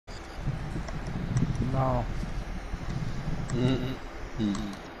Oh.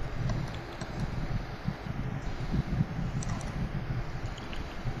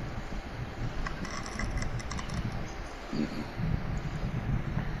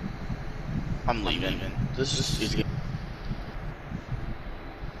 I'm leaving. This is.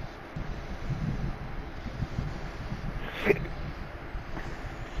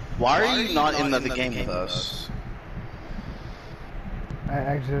 Why are you not in the game with us? I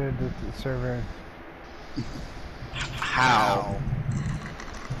exited the server. How?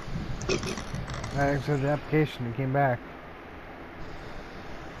 I exited the application and came back.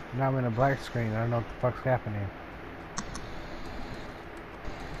 Now I'm in a black screen. I don't know what the fuck's happening.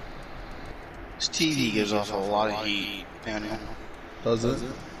 This TV gives off a lot of heat, Daniel. Does it?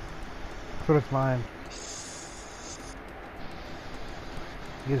 So does mine.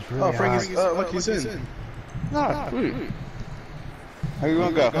 It's really Franky's, hot. look, he's in. Ah, sweet. How you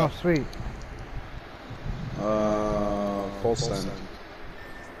gonna go? Oh, sweet. Full send.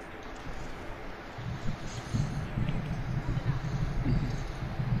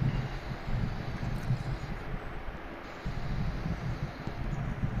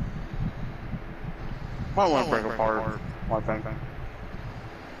 I want to break apart my thing.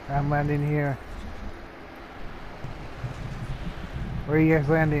 I'm landing here. Where are you guys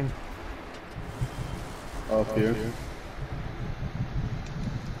landing? Up here.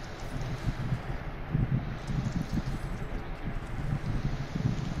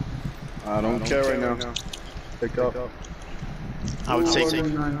 I don't care right now. Pick up. I would say so.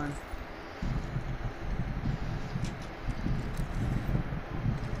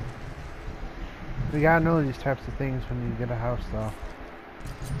 We gotta know these types of things when you get a house, though.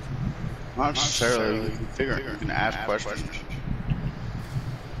 Not necessarily. We can figure it. We can ask questions.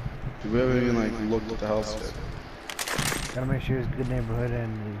 Did we ever even like look at the house yet? Gotta make sure it's a good neighborhood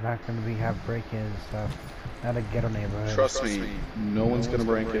and it's not gonna be have break-ins and stuff. Not a ghetto neighborhood. Trust me, no one's gonna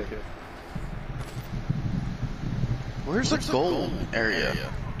break it. Where's the gold area?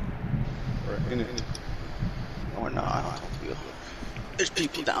 We're in it. Or not? There's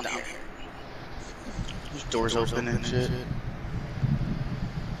people down here. There's doors open and shit.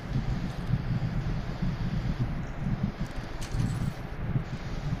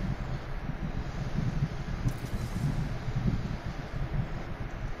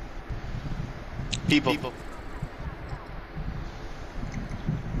 People.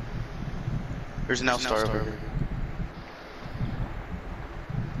 There's an L-Star over here.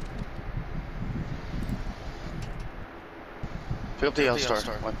 Pick up the L-Star.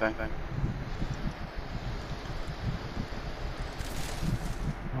 One thing.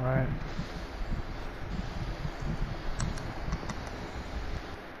 Alright.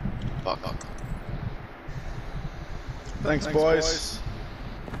 Fuck. Thanks, boys.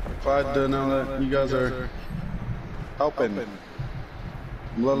 Glad to know that you guys are helping. I'm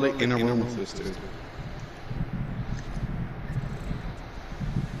literally in a room with this dude.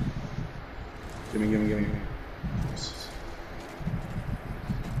 Gimme.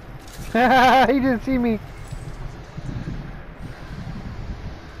 He didn't see me.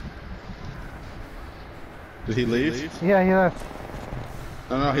 Did he leave? Yeah, he left.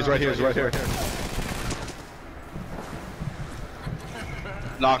 No, he's right here.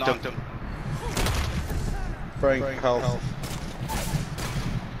 Knocked him. Frank, health.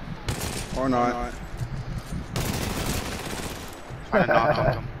 Or not. Trying to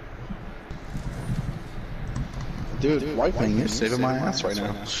knock him. Dude, wiping is saving my ass right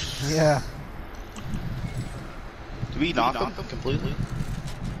now. Yeah. Did we knock him completely?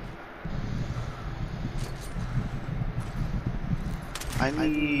 I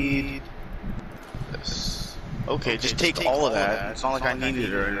need this. Okay, just take all of that. It's not like I needed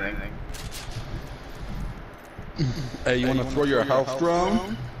it or anything. Hey, you wanna throw your health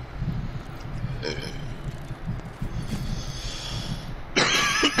drone?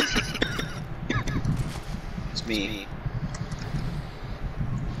 It's me.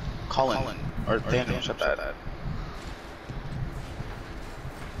 Colin. Or Daniel, shut that.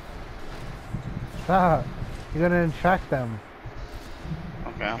 Stop. You're gonna attract them.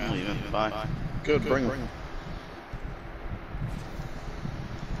 Okay, I'm leaving. Bye. Good, bring him.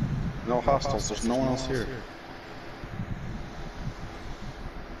 No hostiles, there's no one else here.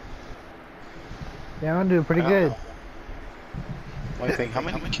 Yeah, I'm doing pretty good. I think, how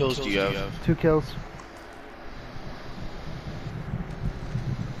many kills do you have? 2 kills.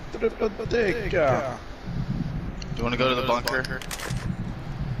 Do you want to go to the bunker?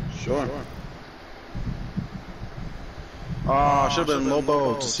 Sure. Oh, should have been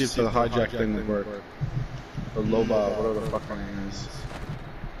Lobo to see if the hijack thing would work. Or Loba, whatever the fuck her name is.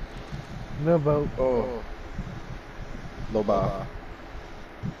 No boat. Oh. Loba.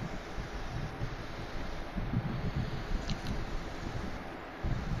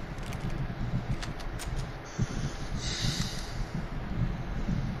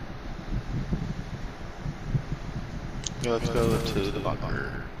 Yeah, let's go to the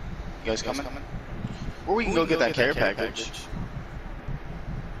bunker. You guys coming? Or we can go get that care package.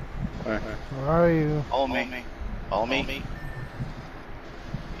 Where? Where are you? Follow me. Follow me.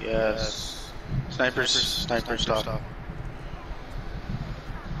 Yes. Sniper stop.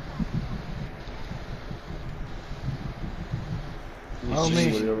 Follow me.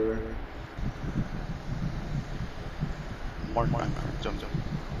 Somebody over there. Mark. Jump.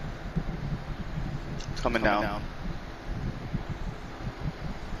 Coming down.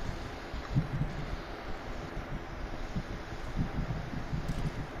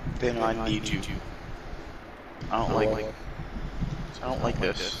 Then I need you. I don't like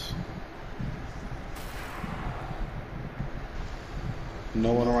this.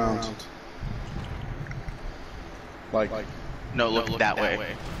 No one around. Like. No, look that way.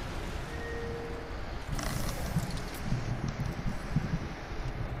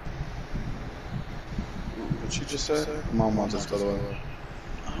 What you just said? Mom wants us to go the way.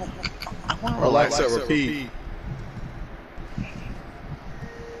 I want to Relax and repeat.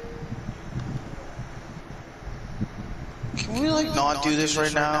 Can we like not do this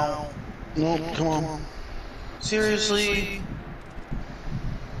right now? No, come on. Seriously?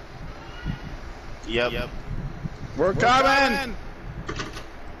 Yep. We're coming!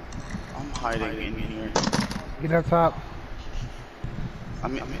 I'm hiding in here. Get up top. I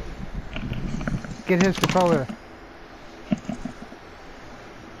mean, Get his controller.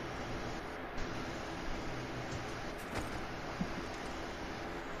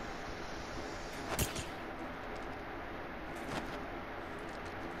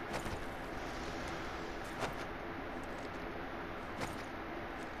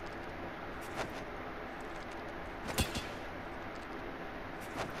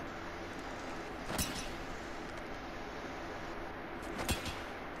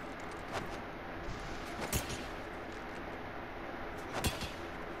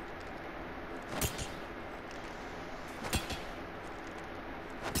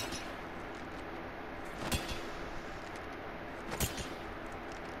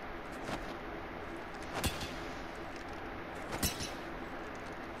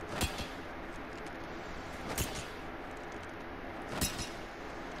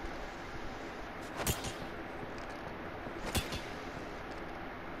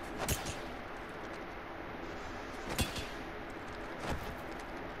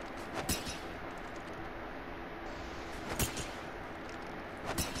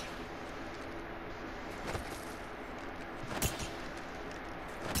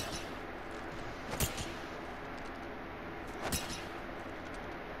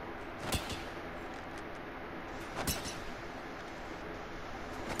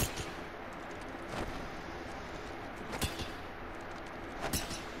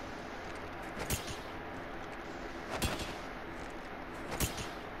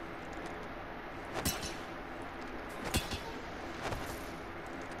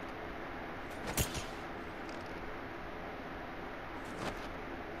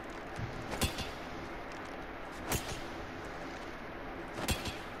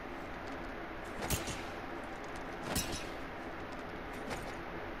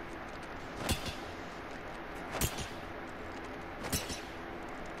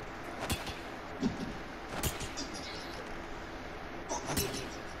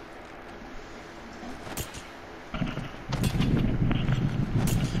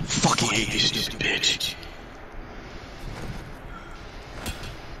 fucking hate this stupid bitch.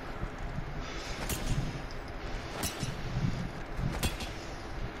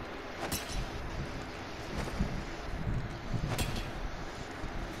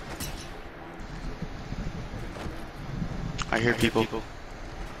 I hear people.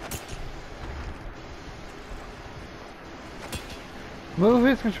 Move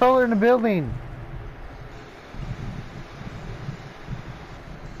his controller in the building.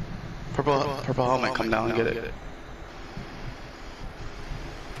 Purple helmet, come down and get it.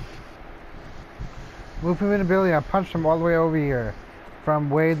 Move him in the building. I punched him all the way over here. From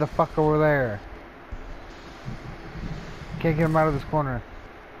way the fuck over there. Can't get him out of this corner.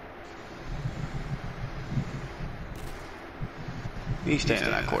 He's standing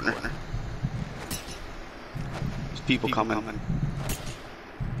in that corner. There's people coming.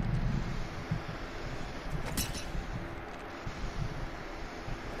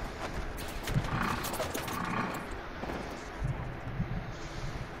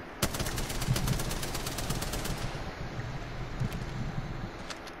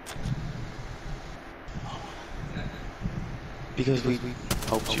 Because we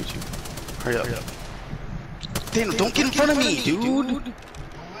helped you. Hurry up. Daniel, don't get in front of me, dude!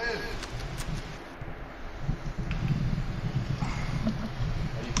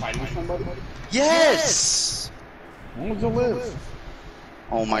 Fighting somebody? Yes! How long would you live?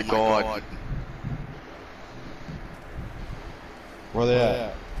 Oh my god. Where they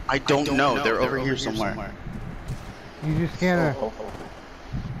at? I don't know. They're over here somewhere. You just can't.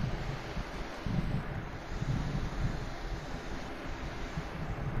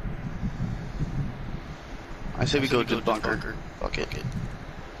 I say we go to the bunker. Fuck it.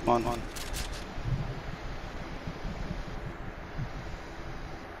 Come on.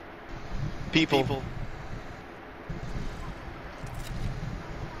 People.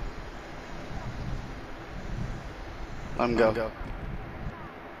 Let him go.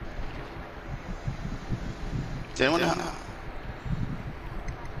 Does anyone know?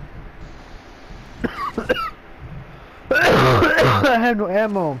 I have no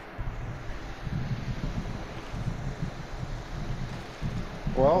ammo.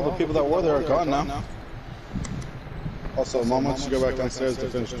 Well, the people that were there are gone now. Also, Mom wants to go back downstairs to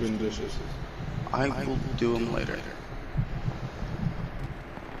finish doing dishes. I will do them later.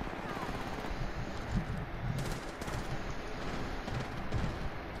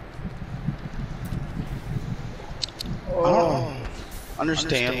 I don't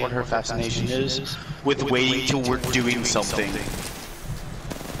understand what her fascination is with waiting till we're doing something.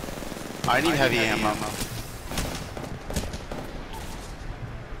 I need heavy ammo.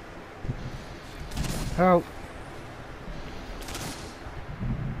 Help.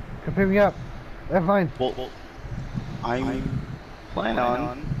 Come pick me up. That's fine. Well, I plan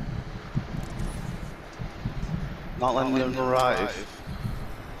on not letting them arrive.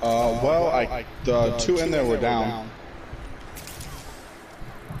 Well, the two in there were down.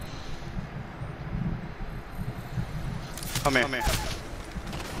 Come here.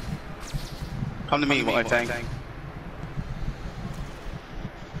 Come to me, my thing.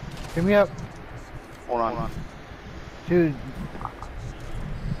 Pick me up. Hold on. Dude.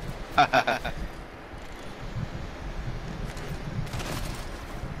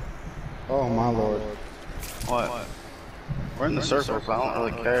 Oh my lord. What? We're in the circle, so I don't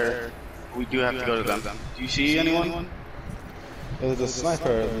really care. We do have to go to them. Do you see anyone? There's a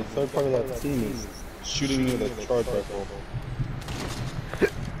sniper, the third part of that team is shooting me with a charge rifle.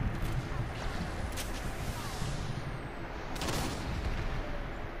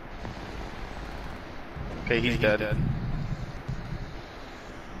 Okay, he's dead.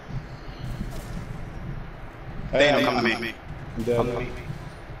 Daniel, come to me. I'm dead.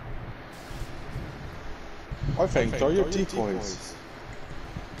 I think throw your decoys.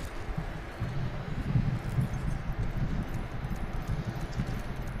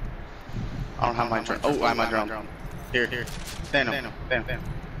 I don't have my drone. Oh, I have my drone. Here. Daniel.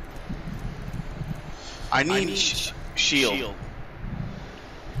 I need shield.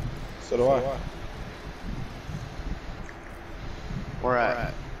 So do I. Where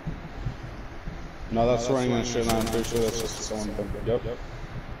at? No, that's running in a straight line. I'm pretty sure that's just someone. Yep.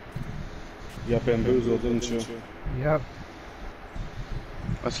 You got bamboozled, didn't you? Yep.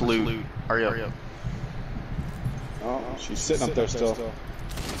 Let's loot. Hurry up. Oh, she's sitting up there still.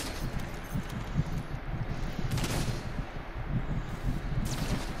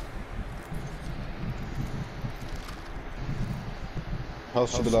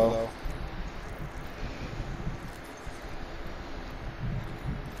 Health should be low.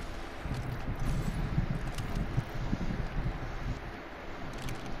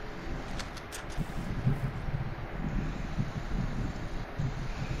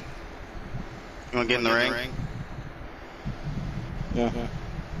 You wanna get in the ring? Yeah. You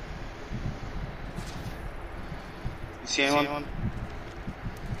see anyone?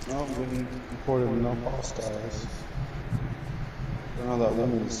 No, we didn't reported no hostiles. I know that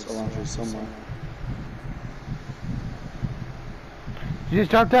woman's around here somewhere.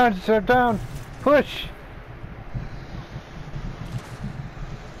 Just drop down. Push.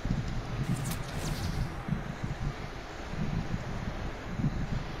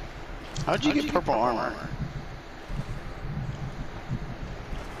 How'd you get purple armor?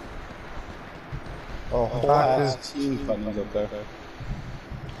 Oh, whole ass team fighting up there.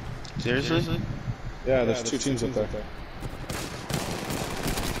 Seriously? Yeah, there's two teams up there.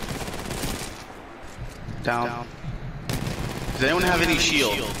 Down. Does anyone have any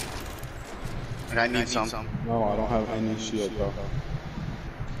shield? Like, I need some. No, I don't have any shield, bro.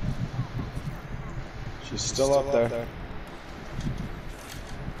 She's still up there.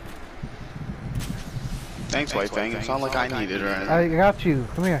 Thanks, White Fang. It's not like I need it or anything. I got you.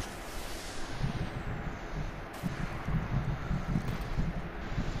 Come here.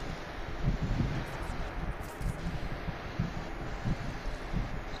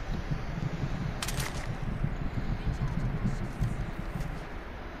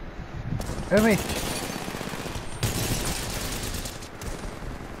 Hit me.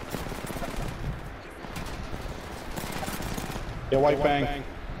 Yeah, white bang.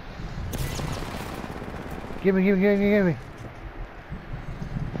 Give me.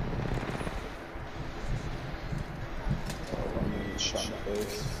 Shot in the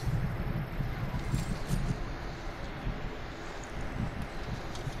face.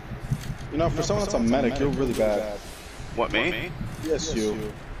 You know, for someone that's a medic, you're really bad. What, me? Yes,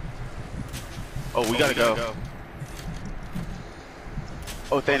 you. Oh, we gotta go.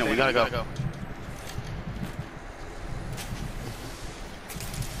 Oh, Thano, we gotta go.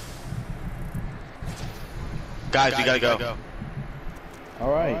 Guys, we gotta go.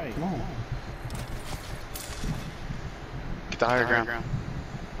 Alright, come on. Get the higher ground.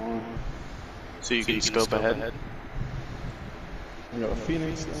 So you can scope ahead. We got a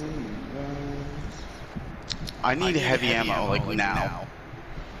Phoenix. I need heavy ammo, like now.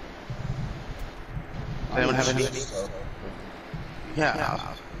 Anyone have any?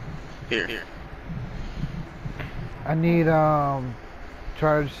 Yeah. Here. I need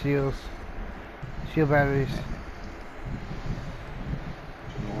charge shield batteries.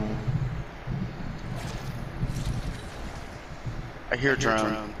 I hear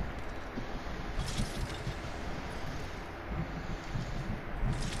drone.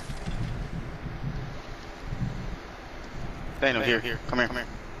 Thano, here. Come here.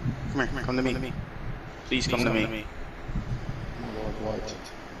 Come to me. Please come to me. What?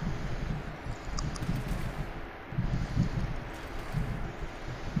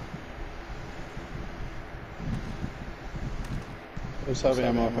 There's heavy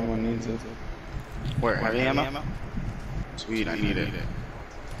ammo if anyone needs it. Where? Heavy ammo? Sweet, I need it.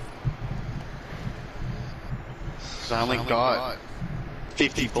 So I only got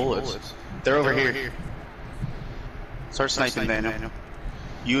 50 bullets. They're over here. Start sniping, Thano.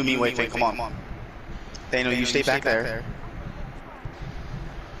 You and me, wait, come on. Thano, you stay back there.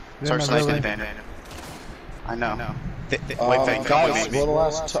 Start sniping, Thano. I know. White Fang, come guys, with me. we're the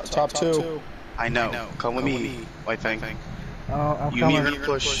last top two. I know. Come with me, White Fang. I'm You and me are coming. gonna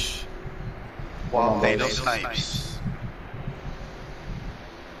push while Thano snipes.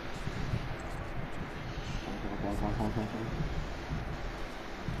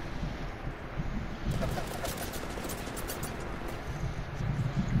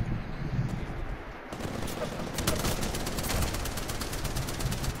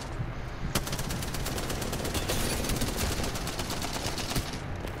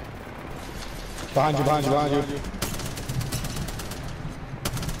 Behind you.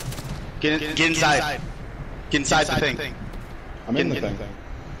 Get inside. Get inside the thing. I'm in the thing.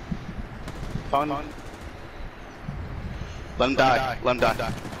 Fun. Let him die.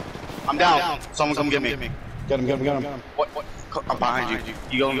 I'm down. Someone come get me. Get him. What? I'm behind you.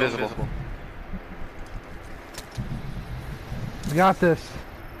 You go invisible. We got this.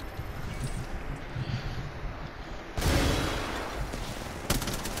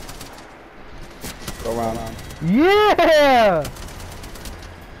 Go around. Yeah!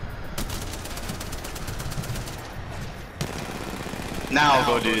 Now I'll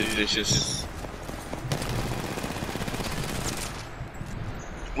go do the dishes.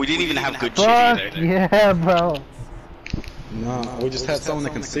 We didn't even have good shit Fuck either. yeah, bro. No, we just had someone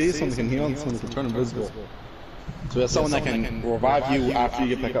that can see, someone that can heal, and someone that can turn invisible. So we have someone that can revive you after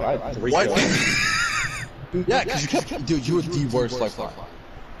you get back up. I had 3 kills. Yeah, because you kept, dude, you were the worst lifeline.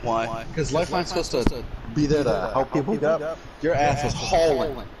 Why? Because Lifeline's supposed to be there to help people get up. Your ass was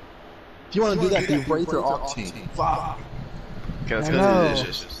hauling. If you want to do that, be Wraith or Octane. Fuck. Okay, let's I go know. do the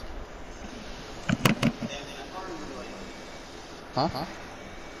dishes. Huh?